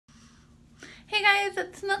Hey guys,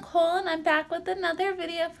 it's Nicole and I'm back with another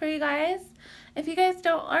video for you guys. If you guys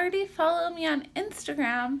don't already follow me on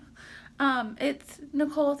Instagram, it's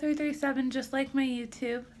Nichole337, just like my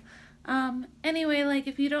YouTube. Anyway, like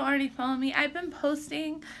if you don't already follow me, I've been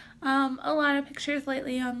posting a lot of pictures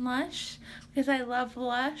lately on Lush because I love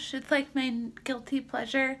Lush. It's like my guilty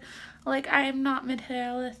pleasure. Like, I am not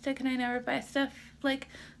materialistic and I never buy stuff like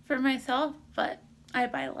for myself, but I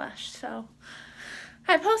buy Lush. So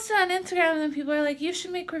I posted on Instagram and then people are like, you should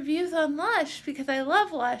make reviews on Lush because I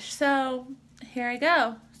love Lush. So here I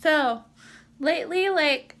go. So lately,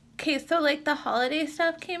 the holiday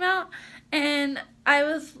stuff came out and I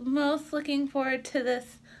was most looking forward to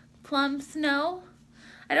this Plum snow.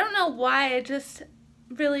 I don't know why, I just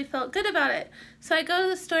really felt good about it. So I go to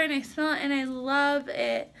the store and I smell it and I love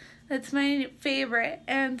it. It's my favorite.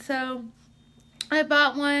 And so I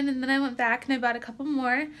bought one and then I went back and I bought a couple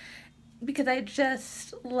more because I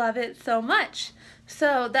just love it so much.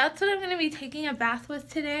 So that's what I'm going to be taking a bath with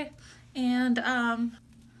today. And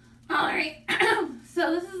alright,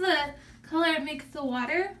 so this is the color it makes the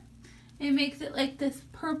water. It makes it like this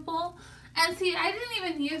purple. And see, I didn't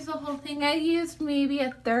even use the whole thing. I used maybe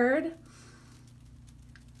a third.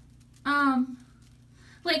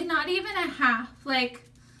 Like not even a half. Like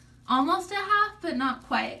almost a half, but not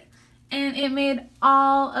quite. And it made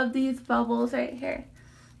all of these bubbles right here.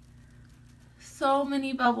 So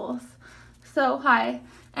many bubbles. So high.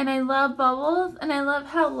 And I love bubbles. And I love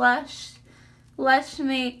how Lush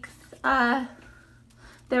makes,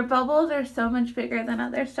 their bubbles are so much bigger than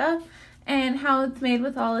other stuff. And how it's made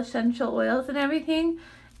with all essential oils and everything.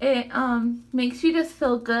 It makes you just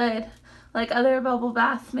feel good. Like other bubble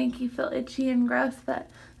baths make you feel itchy and gross, but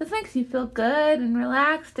this makes you feel good and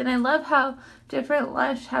relaxed. And I love how different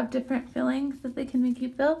Lush have different feelings that they can make you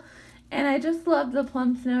feel. And I just love the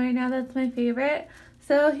Plum Snow right now. That's my favorite.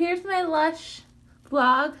 So here's my Lush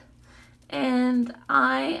vlog. And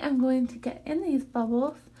I am going to get in these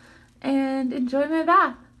bubbles and enjoy my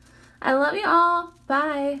bath. I love you all.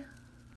 Bye.